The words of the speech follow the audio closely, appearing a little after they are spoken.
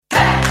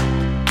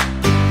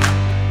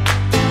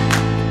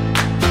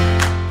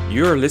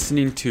You're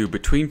listening to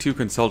Between Two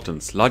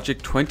Consultants, Logic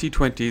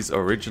 2020's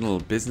original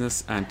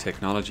business and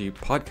technology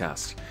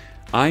podcast.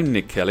 I'm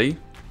Nick Kelly.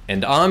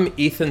 And I'm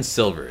Ethan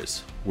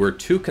Silvers. We're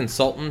two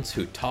consultants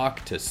who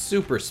talk to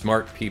super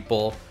smart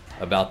people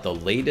about the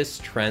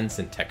latest trends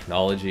in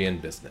technology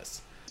and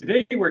business.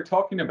 Today we're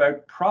talking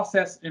about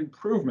process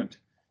improvement.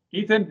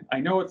 Ethan,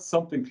 I know it's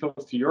something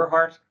close to your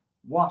heart.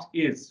 What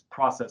is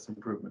process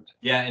improvement?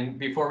 Yeah, and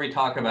before we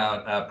talk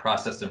about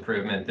process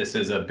improvement, this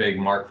is a big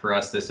mark for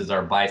us. This is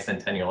our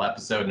bicentennial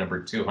episode,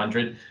 number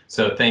 200.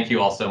 So thank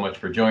you all so much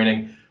for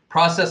joining.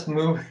 Process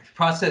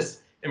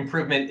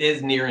improvement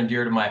is near and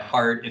dear to my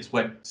heart. It's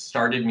what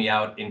started me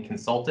out in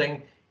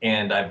consulting,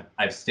 and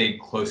I've stayed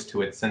close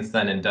to it since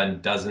then and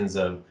done dozens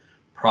of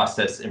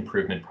process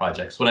improvement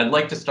projects. What I'd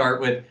like to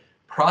start with,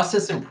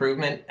 process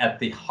improvement at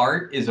the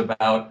heart is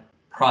about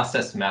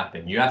process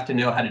mapping. You have to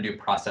know how to do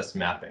process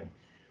mapping.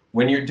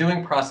 When you're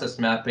doing process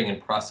mapping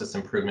and process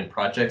improvement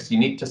projects, you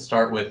need to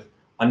start with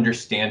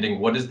understanding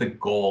what is the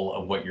goal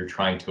of what you're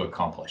trying to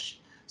accomplish.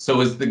 So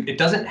it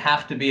doesn't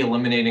have to be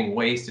eliminating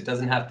waste. It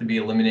doesn't have to be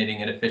eliminating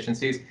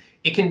inefficiencies.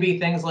 It can be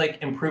things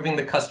like improving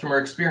the customer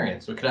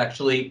experience. We could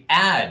actually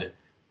add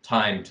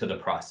time to the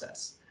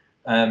process.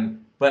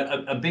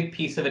 But a big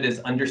piece of it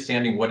is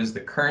understanding what is the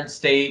current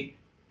state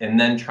and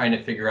then trying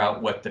to figure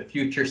out what the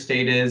future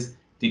state is,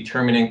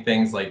 determining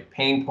things like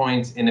pain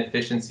points,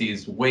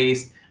 inefficiencies,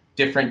 waste,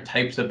 different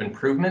types of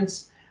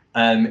improvements,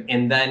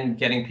 and then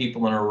getting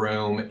people in a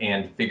room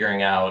and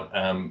figuring out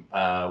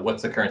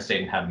what's the current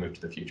state and how to move to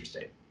the future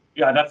state.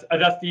 Yeah, that's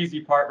the easy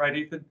part, right,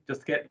 Ethan?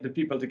 Just get the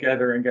people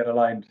together and get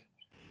aligned.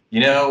 You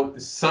know,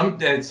 it's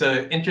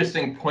an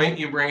interesting point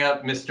you bring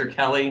up, Mr.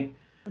 Kelly.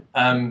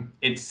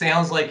 It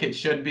sounds like it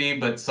should be,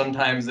 but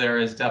sometimes there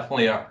is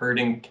definitely a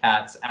herding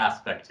cats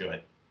aspect to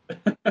it.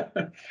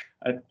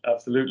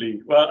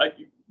 Absolutely. Well,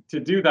 to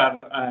do that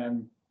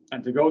and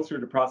to go through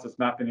the process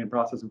mapping and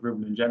process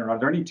improvement in general, are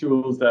there any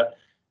tools that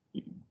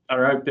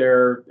are out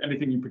there,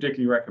 anything you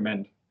particularly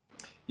recommend?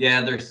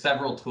 Yeah, there's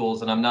several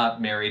tools, and I'm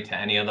not married to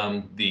any of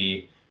them.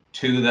 The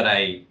two that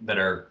I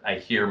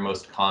hear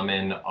most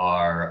common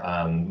are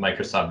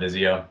Microsoft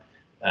Visio,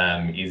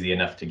 easy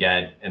enough to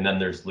get, and then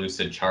there's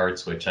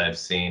Lucidcharts, which I've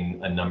seen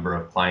a number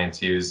of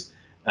clients use,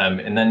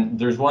 and then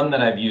there's one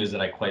that I've used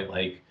that I quite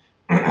like,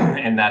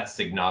 and that's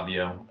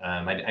Signavio.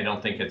 I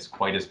don't think it's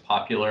quite as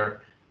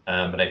popular,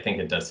 but I think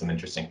it does some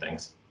interesting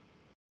things.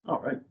 All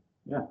right.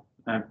 Yeah,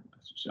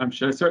 I'm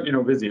sure. I certainly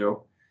know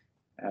Visio.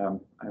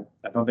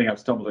 I don't think I've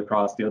stumbled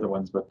across the other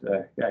ones, but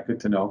yeah,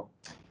 good to know.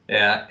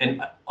 Yeah,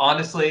 and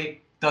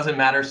honestly, doesn't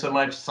matter so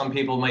much. Some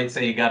people might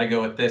say you got to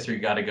go with this or you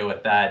got to go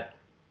with that.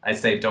 I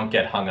say don't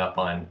get hung up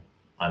on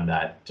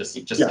that. Just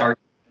yeah.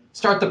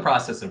 Start the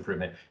process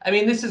improvement. I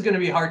mean, this is going to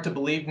be hard to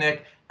believe,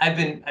 Nick. I've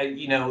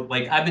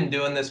been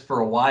doing this for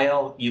a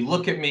while. You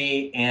look at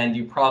me and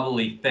you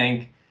probably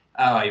think,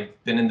 oh,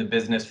 I've been in the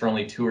business for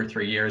only 2 or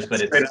 3 years, but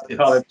straight out of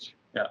college.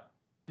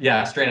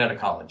 Yeah, straight out of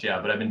college.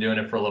 Yeah, but I've been doing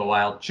it for a little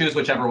while. Choose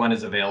whichever one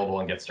is available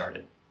and get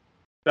started.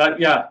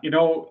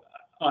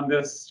 On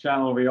this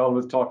channel, we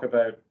always talk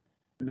about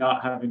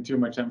not having too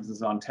much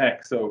emphasis on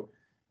tech. So,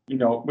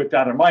 with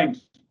that in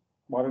mind,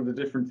 what are the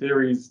different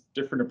theories,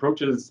 different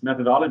approaches,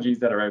 methodologies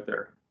that are out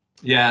there?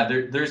 Yeah,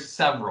 there's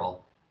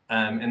several,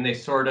 and they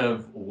sort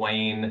of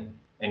wane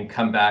and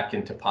come back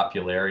into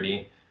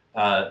popularity.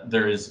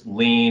 There's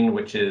Lean,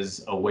 which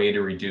is a way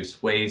to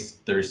reduce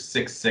waste. There's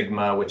Six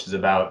Sigma, which is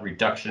about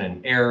reduction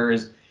in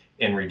errors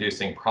and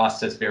reducing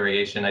process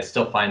variation. I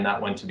still find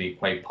that one to be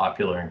quite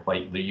popular and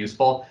quite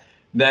useful.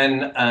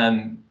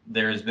 Then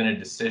there's been a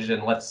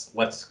decision,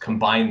 let's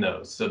combine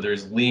those. So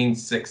there's Lean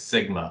Six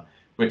Sigma,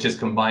 which is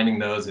combining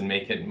those and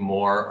make it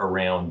more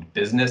around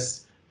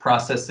business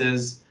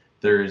processes.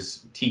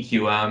 There's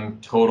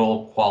TQM,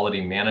 Total Quality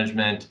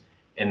Management,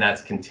 and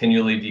that's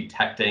continually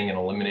detecting and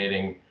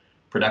eliminating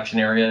production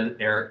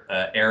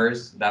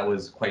errors. That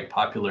was quite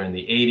popular in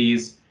the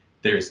 80s.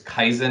 There's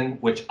Kaizen,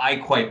 which I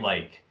quite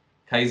like.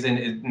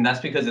 Kaizen, and that's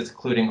because it's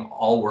including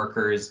all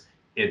workers.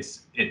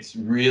 It's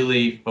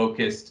really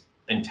focused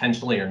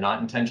intentionally or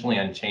not intentionally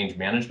on change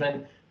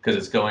management because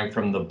it's going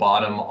from the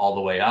bottom all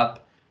the way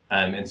up.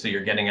 And so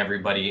you're getting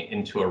everybody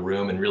into a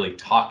room and really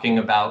talking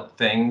about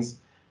things.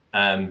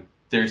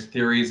 There's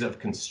theories of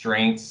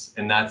constraints,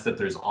 and that's that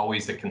there's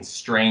always a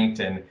constraint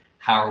and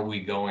how are we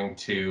going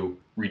to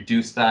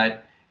reduce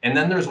that? And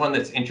then there's one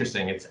that's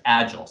interesting, it's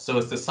Agile. So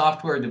it's the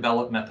software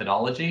developed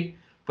methodology,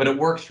 but it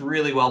works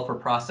really well for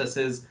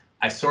processes.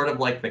 I sort of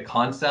like the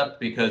concept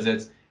because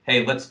it's,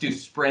 hey, let's do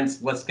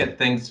sprints, let's get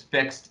things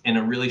fixed in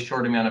a really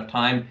short amount of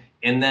time.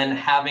 And then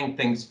having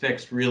things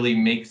fixed really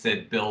makes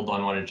it build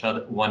on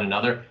one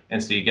another.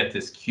 And so you get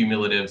this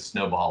cumulative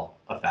snowball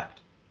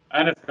effect.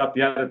 And it's got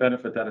the added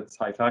benefit that it's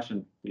high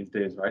fashion these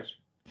days, right?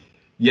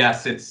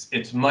 Yes,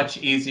 it's much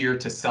easier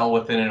to sell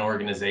within an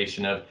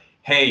organization of,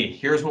 hey,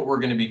 here's what we're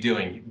going to be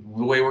doing.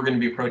 The way we're going to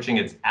be approaching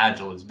it's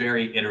agile. It's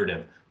very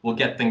iterative. We'll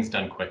get things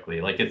done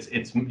quickly. Like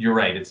you're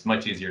right. It's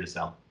much easier to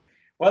sell.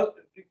 Well,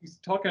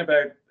 talking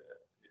about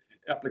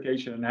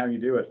application and how you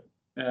do it,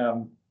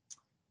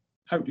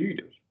 how do you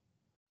do it?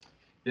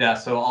 Yeah,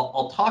 so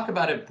I'll talk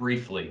about it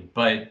briefly,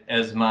 but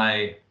as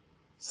my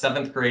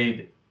 7th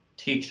grade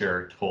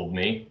teacher told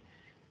me,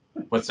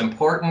 what's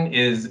important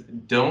is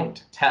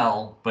don't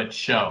tell, but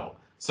show.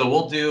 So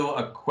we'll do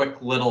a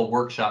quick little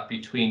workshop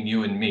between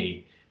you and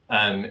me.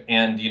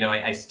 And, you know,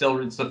 I still,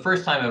 it's the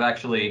first time I've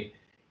actually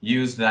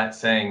used that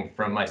saying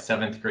from my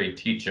 7th grade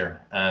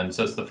teacher.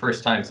 So it's the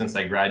first time since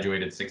I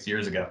graduated 6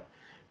 years ago.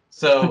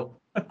 So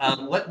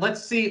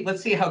let's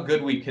see how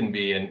good we can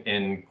be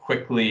in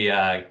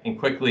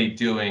quickly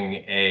doing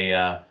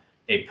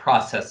a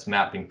process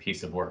mapping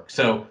piece of work.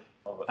 So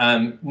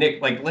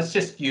Nick, like let's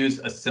just use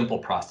a simple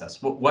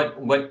process.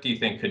 What do you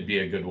think could be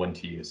a good one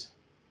to use?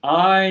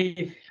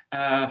 I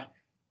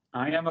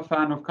am a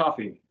fan of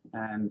coffee,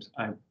 and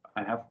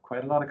I have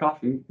quite a lot of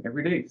coffee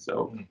every day.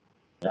 So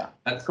yeah,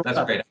 That's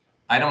great.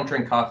 I don't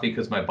drink coffee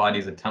because my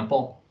body's a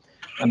temple,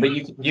 but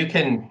you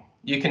can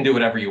do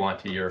whatever you want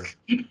to your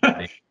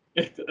body.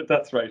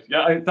 That's right.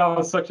 Yeah, that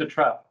was such a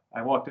trap.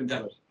 I walked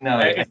into it. No,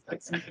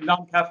 it's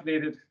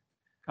non-caffeinated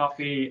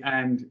coffee,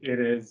 and it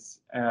is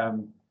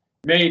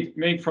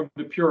made from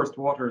the purest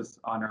waters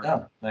on earth.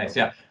 Oh, nice.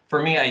 Yeah.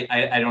 For me,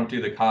 I don't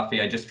do the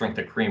coffee. I just drink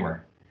the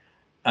creamer.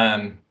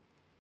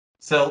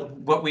 So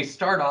what we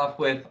start off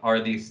with are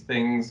these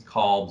things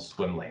called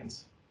swim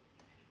lanes.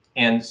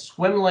 And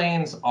swim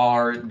lanes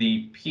are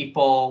the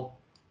people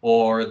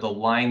or the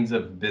lines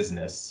of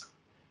business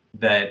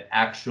that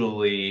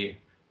actually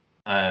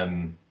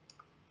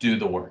do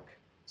the work.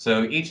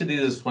 So each of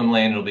these is a swim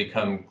lane, it'll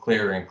become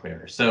clearer and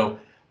clearer. So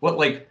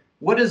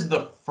what is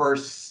the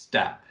first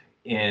step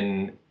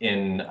in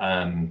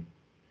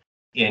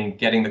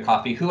getting the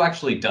coffee? Who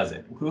actually does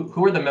it?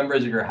 Who are the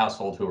members of your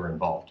household who are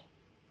involved?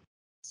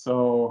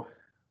 So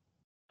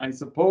I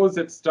suppose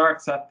it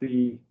starts at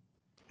the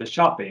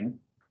shopping,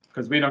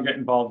 because we don't get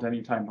involved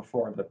anytime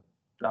before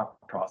that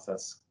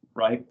process,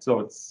 right? So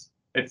it's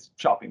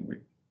shopping.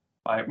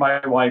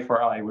 My wife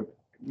or I would,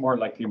 more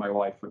likely my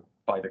wife would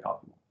buy the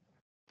coffee.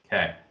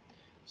 Okay,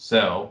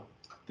 so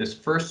this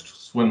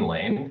first swim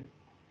lane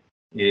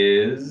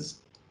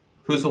is,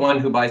 who's the one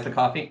who buys the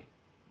coffee?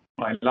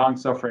 My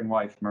long-suffering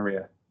wife,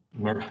 Maria.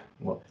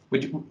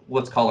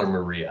 Let's call her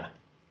Maria.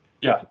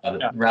 Yeah.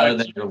 Rather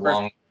than your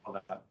long.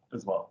 That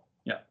as well.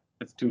 Yeah,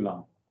 it's too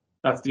long.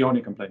 That's the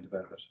only complaint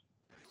about it.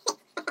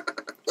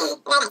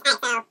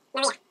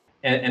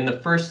 And the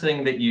first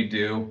thing that you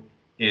do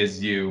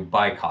is you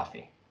buy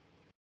coffee.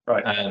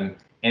 Right.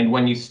 And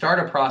when you start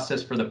a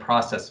process for the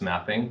process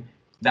mapping,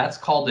 that's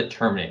called a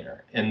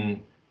terminator.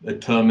 And the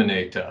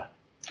terminator.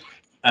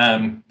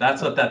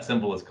 That's what that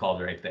symbol is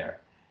called right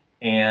there.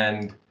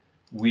 And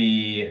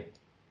we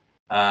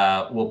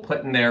will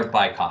put in there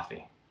buy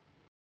coffee.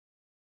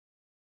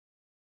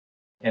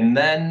 And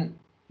then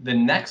the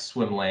next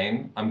swim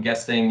lane, I'm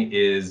guessing,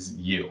 is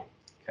you.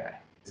 Okay.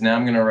 So now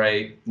I'm going to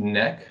write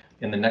Nick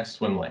in the next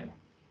swim lane.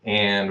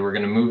 And we're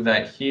going to move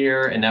that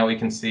here. And now we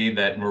can see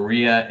that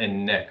Maria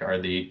and Nick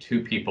are the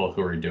two people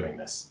who are doing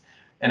this.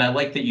 And I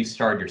like that you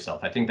starred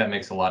yourself. I think that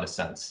makes a lot of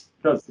sense.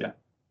 It does, yeah.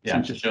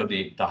 Yeah, to show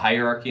the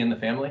hierarchy in the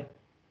family.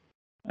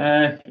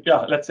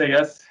 Yeah, let's say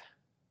yes.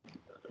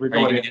 Are you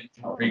going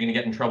to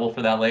get in trouble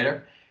for that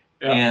later?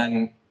 Yeah.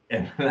 And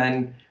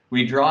then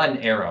we draw an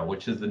arrow,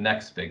 which is the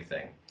next big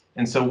thing.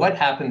 And so what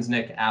happens,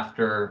 Nick,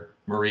 after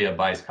Maria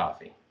buys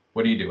coffee?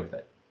 What do you do with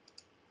it?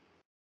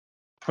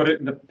 Put it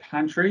in the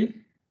pantry.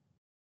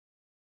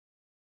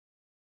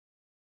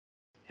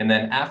 And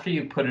then after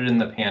you put it in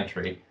the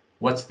pantry,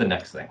 what's the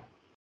next thing?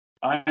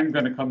 I'm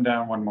going to come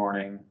down one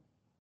morning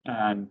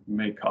and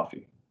make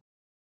coffee.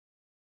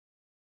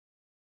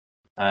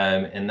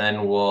 And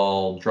then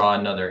we'll draw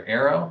another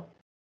arrow.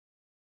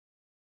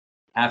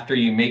 After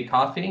you make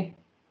coffee,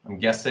 I'm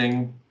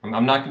guessing,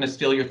 I'm not going to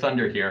steal your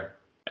thunder here.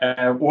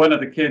 One of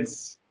the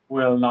kids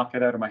will knock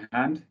it out of my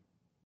hand,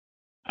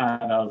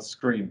 and I'll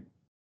scream.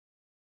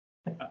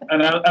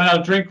 And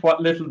I'll drink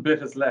what little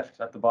bit is left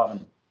at the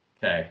bottom.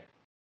 Okay.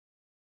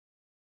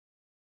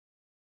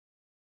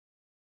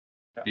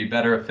 Be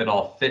better if it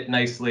all fit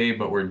nicely,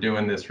 but we're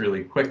doing this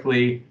really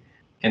quickly.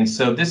 And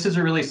so this is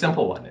a really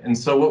simple one. And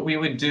so what we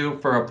would do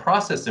for a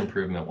process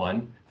improvement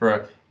one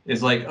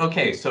is like,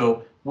 okay,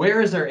 so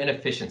where is our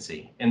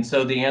inefficiency? And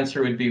so the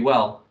answer would be,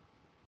 well,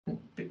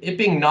 it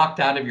being knocked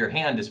out of your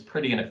hand is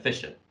pretty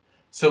inefficient.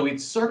 So we'd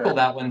circle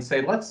that one and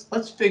say,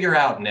 let's figure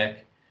out,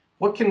 Nick,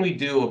 what can we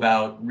do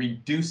about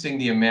reducing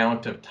the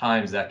amount of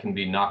times that can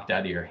be knocked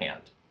out of your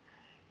hand?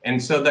 And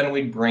so then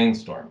we'd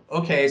brainstorm.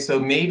 Okay, so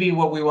maybe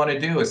what we want to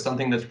do is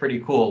something that's pretty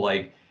cool,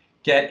 like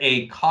get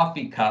a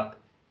coffee cup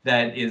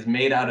that is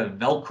made out of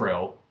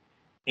Velcro,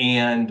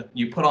 and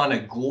you put on a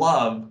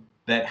glove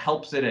that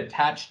helps it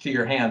attach to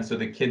your hand so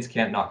the kids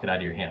can't knock it out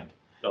of your hand.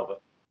 Love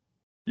it.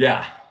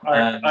 Yeah.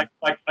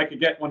 I could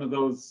get one of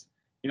those,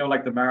 you know,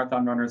 like the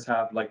marathon runners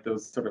have, like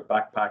those sort of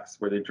backpacks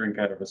where they drink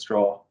out of a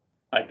straw.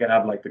 I could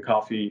have like the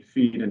coffee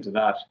feed into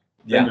that.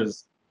 Yeah. Then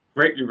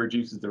greatly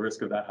reduces the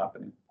risk of that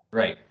happening.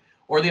 Right.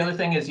 Or the other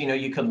thing is, you know,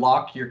 you could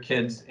lock your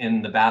kids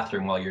in the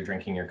bathroom while you're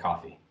drinking your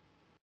coffee.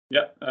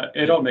 Yeah,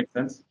 it all makes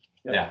sense.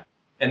 Yeah.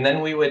 And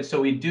then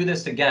we do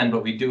this again,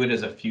 but we do it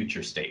as a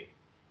future state.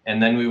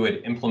 And then we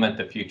would implement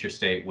the future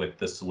state with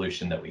the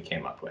solution that we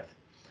came up with.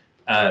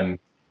 And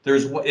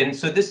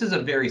so this is a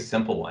very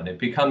simple one. It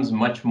becomes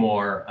much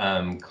more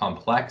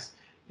complex.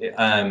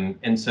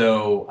 And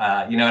so,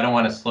 I don't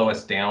want to slow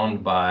us down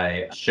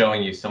by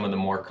showing you some of the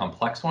more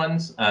complex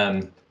ones.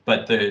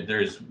 But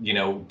there's,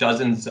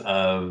 dozens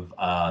of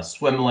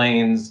swim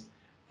lanes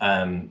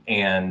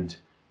and,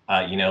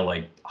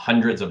 like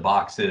hundreds of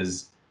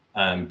boxes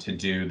to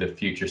do the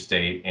future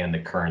state and the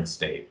current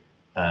state.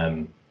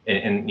 And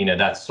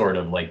that's sort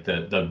of like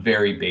the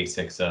very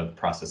basics of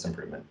process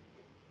improvement.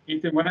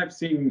 Ethan, when I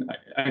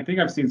think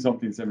I've seen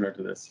something similar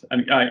to this.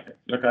 And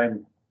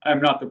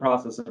I'm not the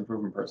process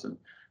improvement person,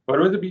 but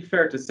would it be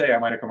fair to say I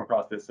might have come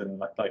across this in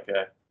like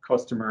a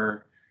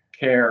customer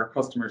care,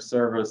 customer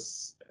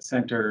service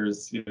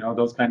centers,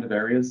 those kind of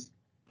areas?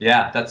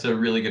 Yeah, that's a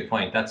really good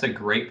point. That's a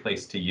great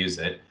place to use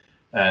it.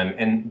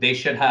 And they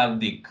should have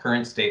the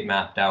current state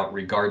mapped out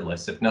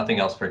regardless, if nothing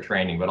else for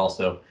training, but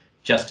also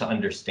just to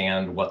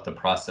understand what the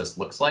process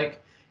looks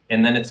like.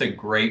 And then it's a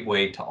great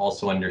way to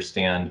also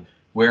understand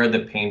where are the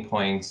pain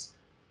points,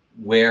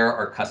 where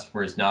are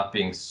customers not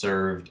being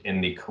served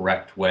in the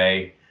correct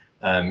way.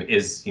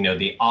 Is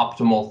the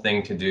optimal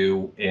thing to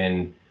do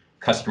in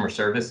customer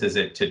service? Is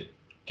it to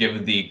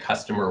give the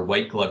customer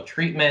white glove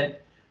treatment?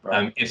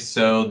 Right. If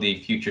so,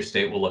 the future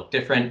state will look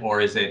different.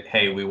 Or is it,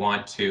 hey, we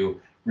want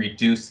to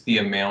reduce the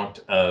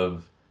amount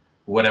of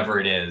whatever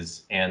it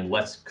is, and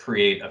let's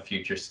create a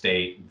future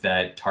state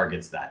that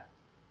targets that.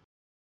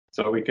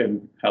 So we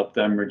can help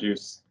them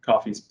reduce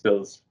coffee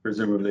spills,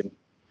 presumably.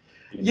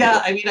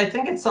 Yeah, I mean, I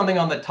think it's something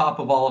on the top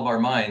of all of our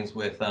minds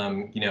with,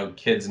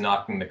 kids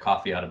knocking the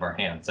coffee out of our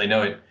hands. I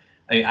know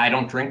I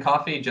don't drink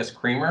coffee, just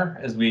creamer,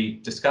 as we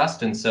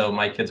discussed, and so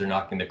my kids are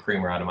knocking the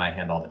creamer out of my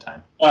hand all the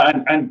time. Well,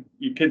 and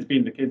you kids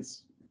being the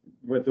kids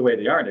with the way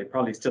they are, they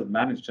probably still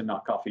manage to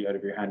knock coffee out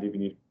of your hand,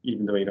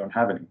 even though you don't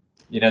have any.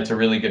 It's a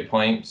really good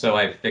point. So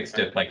I fixed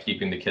it by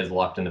keeping the kids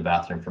locked in the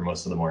bathroom for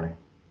most of the morning.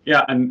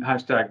 Yeah, and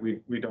hashtag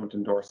we don't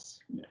endorse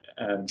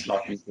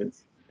locking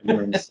kids in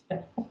rooms.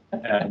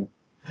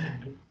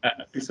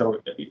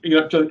 So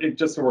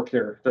just so we're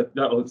clear, that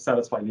will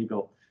satisfy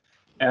legal.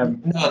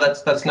 No,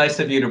 that's nice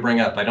of you to bring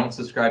up. I don't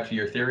subscribe to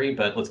your theory,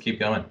 but let's keep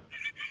going.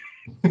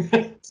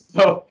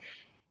 So,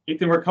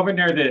 Ethan, we're coming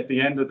near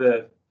the end of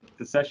the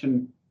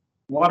session.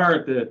 What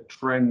are the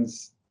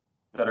trends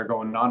that are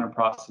going on in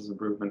process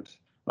improvement?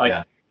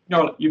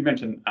 You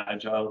mentioned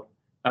agile.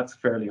 That's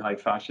fairly high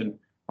fashion.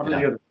 What are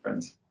the other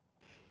trends?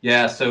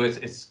 Yeah, so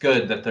it's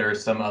good that there are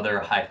some other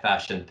high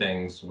fashion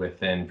things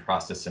within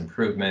process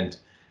improvement.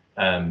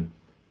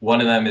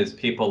 One of them is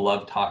people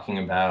love talking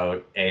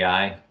about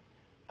AI.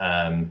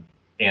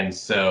 And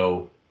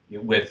so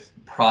with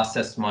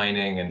process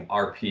mining and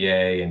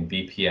RPA and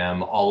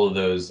BPM, all of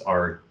those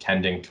are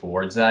tending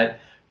towards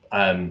that.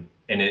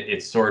 And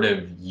it's sort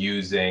of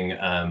using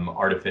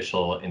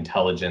artificial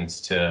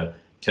intelligence to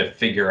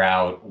figure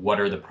out what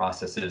are the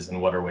processes and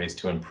what are ways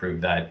to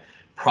improve that.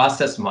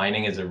 Process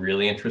mining is a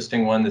really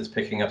interesting one that's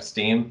picking up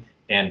steam,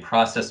 and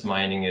process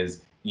mining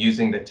is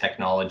using the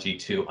technology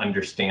to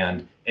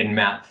understand and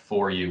map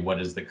for you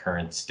what is the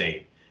current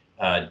state.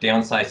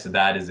 Downsides to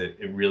that is it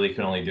really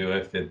can only do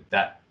it if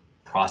that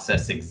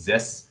process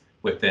exists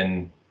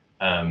within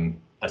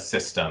a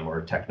system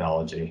or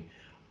technology.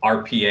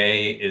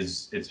 RPA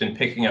it's been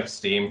picking up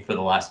steam for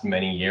the last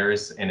many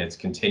years, and it's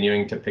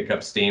continuing to pick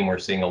up steam. We're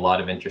seeing a lot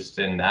of interest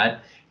in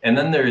that. And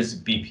then there's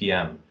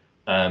BPM,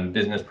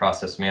 business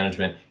process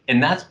management,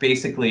 and that's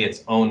basically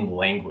its own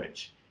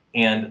language.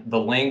 And the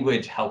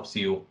language helps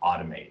you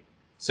automate.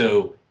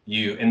 So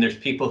and there's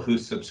people who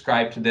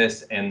subscribe to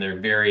this, and they're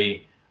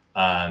very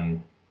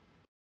adamant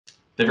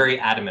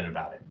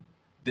about it.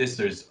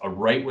 There's a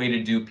right way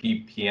to do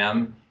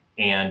BPM,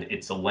 and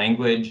it's a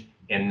language,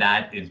 and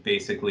that is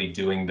basically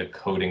doing the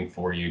coding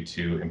for you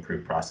to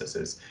improve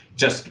processes.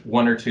 Just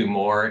one or two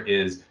more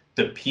is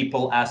the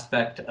people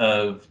aspect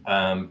of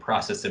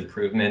process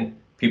improvement.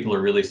 People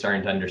are really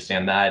starting to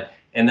understand that.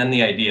 And then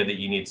the idea that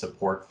you need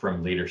support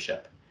from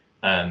leadership.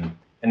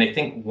 And I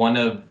think one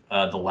of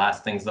the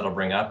last things that I'll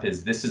bring up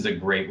is this is a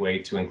great way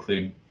to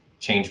include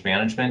change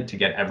management to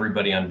get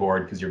everybody on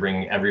board, because you're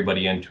bringing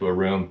everybody into a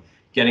room,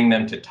 getting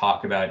them to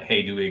talk about,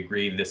 hey, do we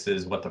agree this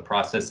is what the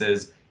process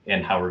is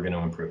and how we're going to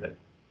improve it.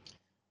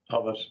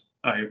 Love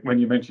it. When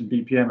you mentioned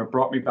BPM, it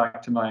brought me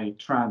back to my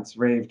trance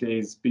rave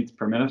days, beats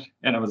per minute,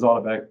 and it was all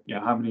about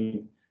how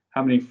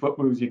many foot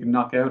moves you can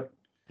knock out.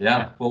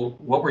 Yeah. Well,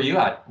 what were you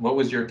at? What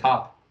was your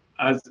top?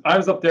 I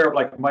was up there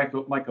like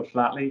Michael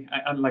Flatley,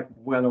 and like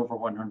well over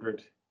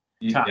 100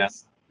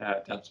 taps.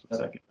 Taps per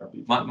second.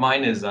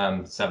 Mine is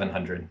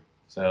 700.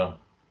 So,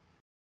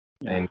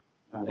 yeah.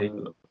 We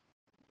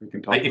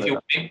can talk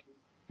about that.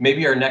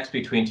 Maybe our next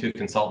Between Two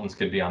Consultants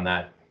could be on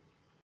that.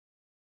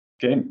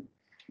 Game.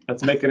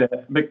 Let's make it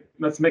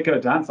a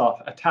dance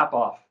off, a tap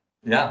off.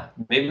 Yeah,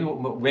 maybe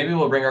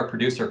we'll bring our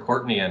producer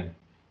Courtney in,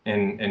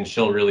 and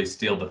she'll really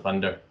steal the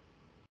thunder.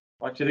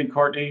 What do you think,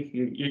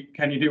 Courtney?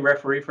 Can you do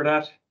referee for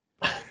that?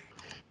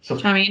 Am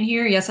I in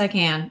here? Yes, I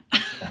can.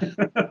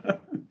 All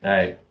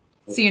right.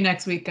 See you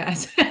next week,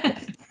 guys.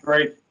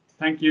 Great.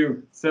 Thank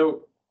you.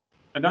 So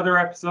another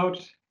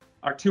episode,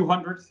 our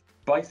 200th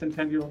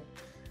bicentennial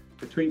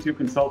Between Two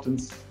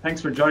Consultants.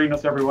 Thanks for joining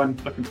us, everyone.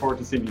 Looking forward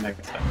to seeing you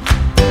next time.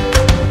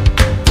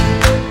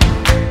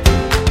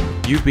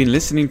 You've been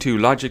listening to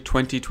Logic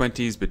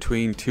 2020's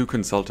Between Two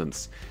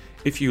Consultants.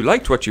 If you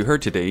liked what you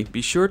heard today,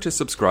 be sure to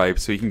subscribe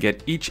so you can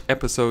get each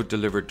episode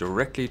delivered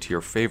directly to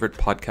your favorite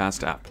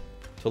podcast app.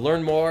 To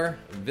learn more,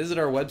 visit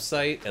our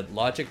website at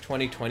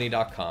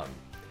logic2020.com.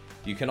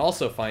 You can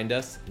also find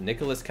us,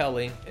 Nicholas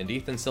Kelly and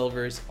Ethan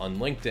Silvers, on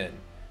LinkedIn.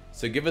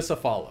 So give us a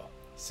follow.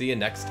 See you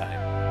next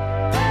time.